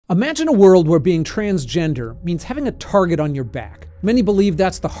Imagine a world where being transgender means having a target on your back. Many believe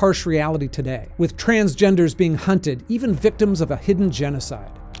that's the harsh reality today, with transgenders being hunted, even victims of a hidden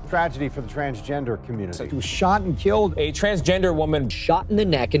genocide. Tragedy for the transgender community. He was shot and killed. A transgender woman shot in the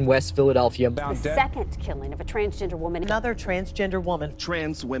neck in West Philadelphia. The second killing of a transgender woman. Another transgender woman.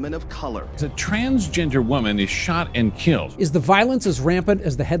 Trans women of color. A transgender woman is shot and killed. Is the violence as rampant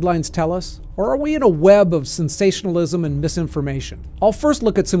as the headlines tell us? Or are we in a web of sensationalism and misinformation? I'll first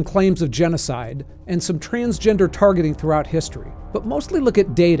look at some claims of genocide and some transgender targeting throughout history, but mostly look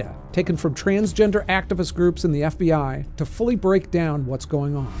at data taken from transgender activist groups in the FBI to fully break down what's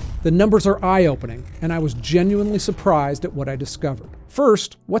going on. The numbers are eye-opening, and I was genuinely surprised at what I discovered.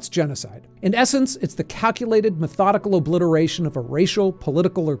 First, what's genocide? In essence, it's the calculated, methodical obliteration of a racial,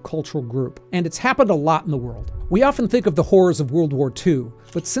 political, or cultural group. And it's happened a lot in the world. We often think of the horrors of World War II,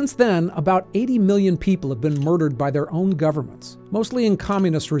 but since then, about 80 million people have been murdered by their own governments, mostly in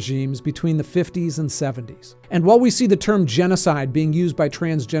communist regimes between the 50s and 70s. And while we see the term genocide being used by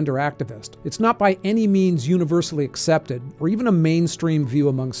transgender activists, it's not by any means universally accepted or even a mainstream view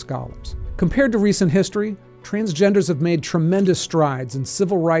among scholars. Compared to recent history, transgenders have made tremendous strides in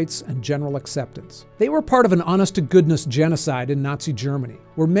civil rights and general acceptance. They were part of an honest-to-goodness genocide in Nazi Germany,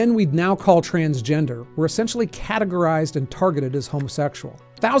 where men we'd now call transgender were essentially categorized and targeted as homosexual.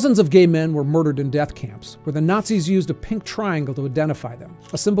 Thousands of gay men were murdered in death camps, where the Nazis used a pink triangle to identify them,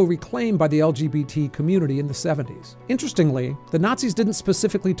 a symbol reclaimed by the LGBT community in the 70s. Interestingly, the Nazis didn't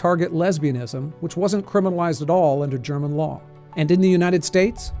specifically target lesbianism, which wasn't criminalized at all under German law. And in the United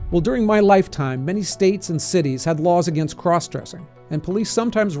States? Well, during my lifetime, many states and cities had laws against cross-dressing, and police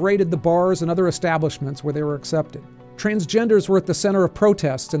sometimes raided the bars and other establishments where they were accepted. Transgenders were at the center of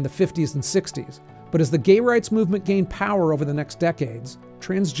protests in the 50s and 60s, but as the gay rights movement gained power over the next decades,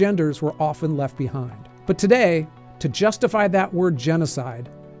 transgenders were often left behind. But today, to justify that word genocide,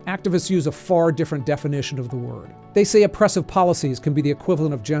 activists use a far different definition of the word. They say oppressive policies can be the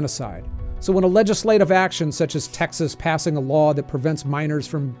equivalent of genocide. So when a legislative action such as Texas passing a law that prevents minors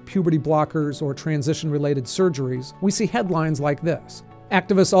from puberty blockers or transition-related surgeries, we see headlines like this.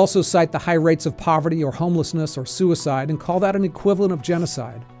 Activists also cite the high rates of poverty or homelessness or suicide and call that an equivalent of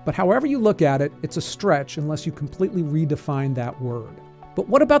genocide. But however you look at it, it's a stretch unless you completely redefine that word. But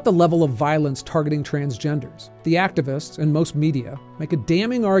what about the level of violence targeting transgenders? The activists, and most media, make a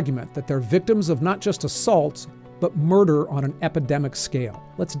damning argument that they're victims of not just assaults, but murder on an epidemic scale.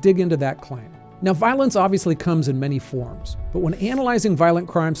 Let's dig into that claim. Now, violence obviously comes in many forms, but when analyzing violent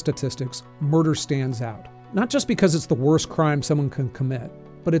crime statistics, murder stands out. Not just because it's the worst crime someone can commit,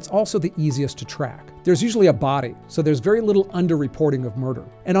 but it's also the easiest to track. There's usually a body, so there's very little underreporting of murder.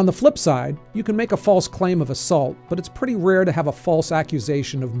 And on the flip side, you can make a false claim of assault, but it's pretty rare to have a false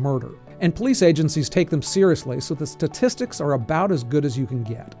accusation of murder. And police agencies take them seriously, so the statistics are about as good as you can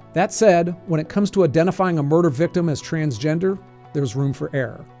get. That said, when it comes to identifying a murder victim as transgender, there's room for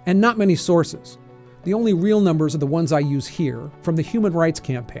error. And not many sources. The only real numbers are the ones I use here from the Human Rights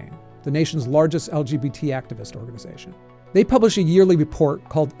Campaign, the nation's largest LGBT activist organization. They publish a yearly report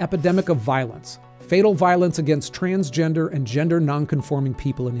called Epidemic of Violence, Fatal Violence Against Transgender and Gender Nonconforming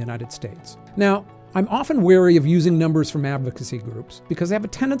People in the United States. Now, I'm often wary of using numbers from advocacy groups because they have a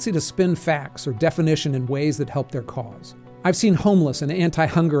tendency to spin facts or definition in ways that help their cause. I've seen homeless and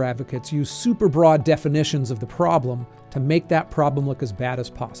anti-hunger advocates use super broad definitions of the problem to make that problem look as bad as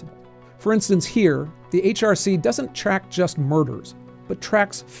possible. For instance, here, the HRC doesn't track just murders, but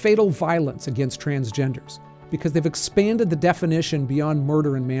tracks fatal violence against transgenders, because they've expanded the definition beyond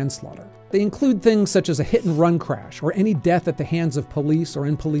murder and manslaughter. They include things such as a hit-and-run crash or any death at the hands of police or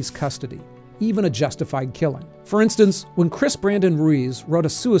in police custody, even a justified killing. For instance, when Chris Brandon Ruiz wrote a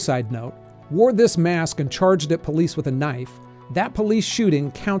suicide note, wore this mask and charged at police with a knife, that police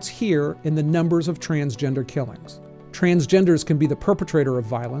shooting counts here in the numbers of transgender killings. Transgenders can be the perpetrator of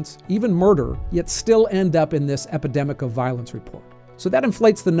violence, even murder, yet still end up in this epidemic of violence report. So that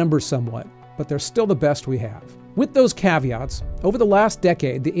inflates the numbers somewhat, but they're still the best we have. With those caveats, over the last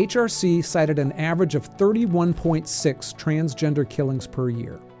decade, the HRC cited an average of 31.6 transgender killings per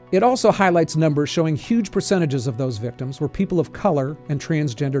year. It also highlights numbers showing huge percentages of those victims were people of color and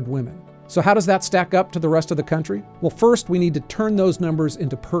transgendered women. So how does that stack up to the rest of the country? Well, first we need to turn those numbers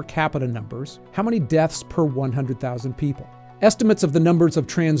into per capita numbers. How many deaths per 100,000 people? Estimates of the numbers of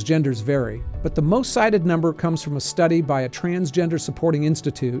transgenders vary, but the most cited number comes from a study by a transgender supporting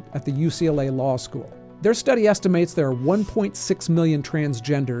institute at the UCLA Law School. Their study estimates there are 1.6 million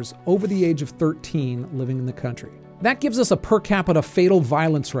transgenders over the age of 13 living in the country. That gives us a per capita fatal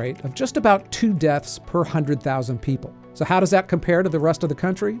violence rate of just about 2 deaths per 100,000 people. So how does that compare to the rest of the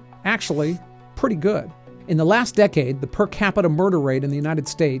country? Actually, pretty good. In the last decade, the per capita murder rate in the United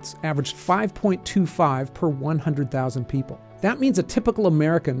States averaged 5.25 per 100,000 people. That means a typical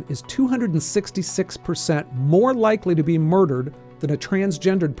American is 266% more likely to be murdered than a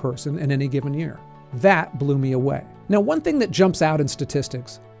transgendered person in any given year. That blew me away. Now, one thing that jumps out in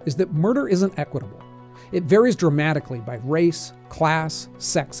statistics is that murder isn't equitable. It varies dramatically by race, class,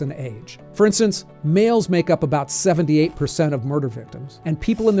 sex, and age. For instance, males make up about 78% of murder victims, and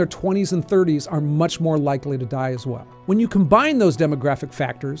people in their 20s and 30s are much more likely to die as well. When you combine those demographic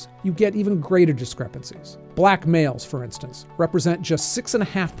factors, you get even greater discrepancies. Black males, for instance, represent just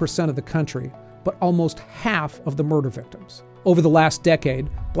 6.5% of the country, but almost half of the murder victims. Over the last decade,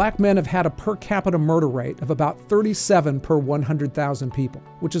 black men have had a per capita murder rate of about 37 per 100,000 people,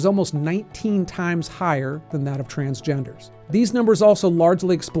 which is almost 19 times higher than that of transgenders. These numbers also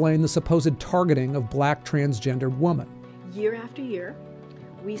largely explain the supposed targeting of black transgendered women. Year after year,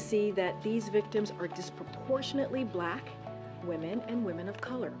 we see that these victims are disproportionately black women and women of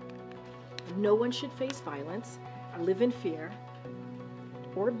color. No one should face violence, live in fear,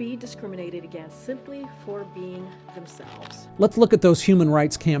 or be discriminated against simply for being themselves. Let's look at those human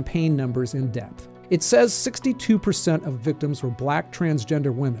rights campaign numbers in depth. It says 62% of victims were black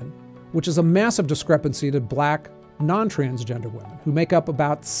transgender women, which is a massive discrepancy to black non-transgender women, who make up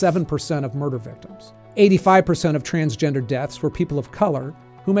about 7% of murder victims. 85% of transgender deaths were people of color,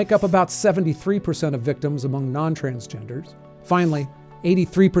 who make up about 73% of victims among non-transgenders. Finally,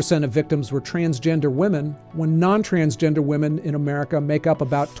 83% of victims were transgender women, when non-transgender women in America make up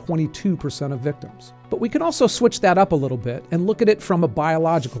about 22% of victims. But we can also switch that up a little bit and look at it from a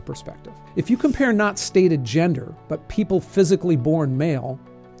biological perspective. If you compare not stated gender, but people physically born male,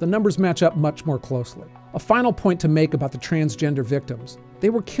 the numbers match up much more closely. A final point to make about the transgender victims: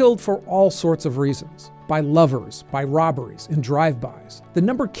 they were killed for all sorts of reasons. By lovers, by robberies, and drive-bys. The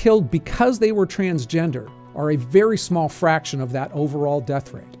number killed because they were transgender are a very small fraction of that overall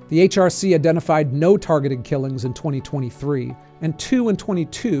death rate. The HRC identified no targeted killings in 2023, and 2 in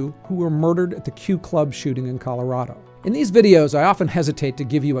 22 who were murdered at the Q Club shooting in Colorado. In these videos, I often hesitate to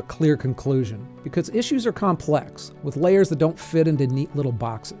give you a clear conclusion, because issues are complex, with layers that don't fit into neat little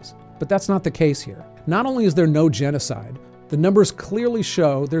boxes. But that's not the case here. Not only is there no genocide, the numbers clearly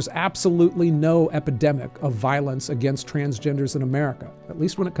show there's absolutely no epidemic of violence against transgenders in America, at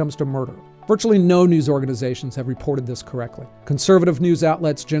least when it comes to murder. Virtually no news organizations have reported this correctly. Conservative news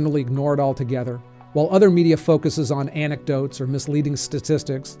outlets generally ignore it altogether, while other media focuses on anecdotes or misleading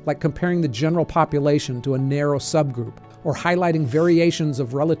statistics, like comparing the general population to a narrow subgroup, or highlighting variations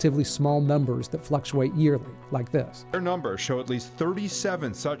of relatively small numbers that fluctuate yearly, like this. Their numbers show at least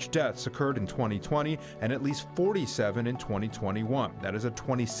 37 such deaths occurred in 2020 and at least 47 in 2021. That is a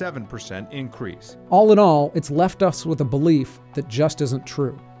 27% increase. All in all, it's left us with a belief that just isn't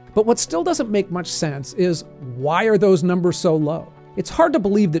true. But what still doesn't make much sense is, why are those numbers so low? It's hard to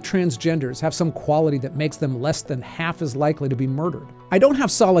believe that transgenders have some quality that makes them less than half as likely to be murdered. I don't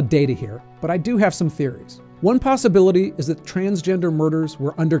have solid data here, but I do have some theories. One possibility is that transgender murders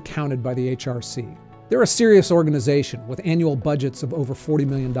were undercounted by the HRC. They're a serious organization with annual budgets of over $40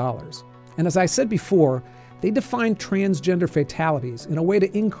 million. And as I said before, they define transgender fatalities in a way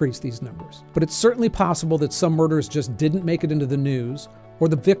to increase these numbers. But it's certainly possible that some murders just didn't make it into the news, or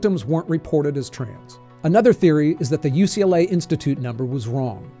the victims weren't reported as trans. Another theory is that the UCLA Institute number was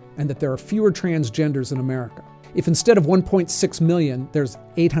wrong, and that there are fewer transgenders in America. If instead of 1.6 million, there's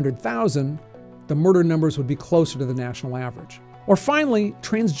 800,000, the murder numbers would be closer to the national average. Or finally,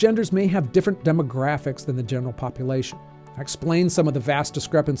 transgenders may have different demographics than the general population. I explained some of the vast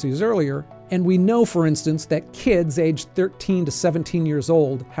discrepancies earlier, and we know, for instance, that kids aged 13 to 17 years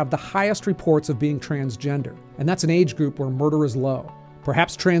old have the highest reports of being transgender, and that's an age group where murder is low.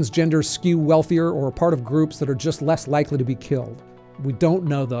 Perhaps transgenders skew wealthier or are part of groups that are just less likely to be killed. We don't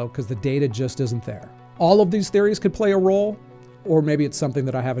know, though, because the data just isn't there. All of these theories could play a role, or maybe it's something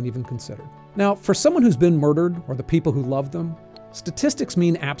that I haven't even considered. Now, for someone who's been murdered, or the people who love them, statistics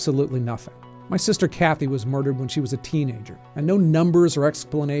mean absolutely nothing. My sister Kathy was murdered when she was a teenager, and no numbers or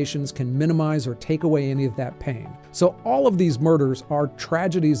explanations can minimize or take away any of that pain. So all of these murders are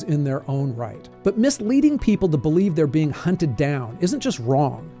tragedies in their own right. But misleading people to believe they're being hunted down isn't just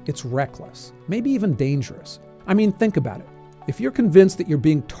wrong, it's reckless, maybe even dangerous. I mean, think about it. If you're convinced that you're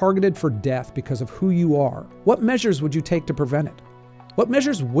being targeted for death because of who you are, what measures would you take to prevent it? What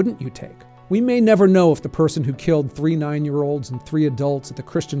measures wouldn't you take? We may never know if the person who killed 3 9-year-olds and 3 adults at the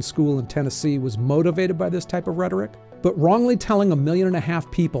Christian school in Tennessee was motivated by this type of rhetoric, but wrongly telling 1.5 million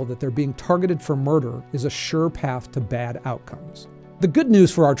people that they're being targeted for murder is a sure path to bad outcomes. The good news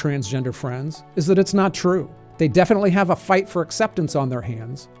for our transgender friends is that it's not true. They definitely have a fight for acceptance on their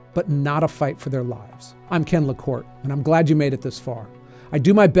hands, but not a fight for their lives. I'm Ken LaCorte, and I'm glad you made it this far. I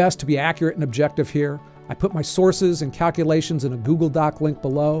do my best to be accurate and objective here. I put my sources and calculations in a Google Doc link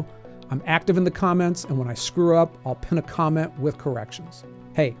below. I'm active in the comments, and when I screw up, I'll pin a comment with corrections.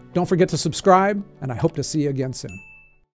 Hey, don't forget to subscribe, and I hope to see you again soon.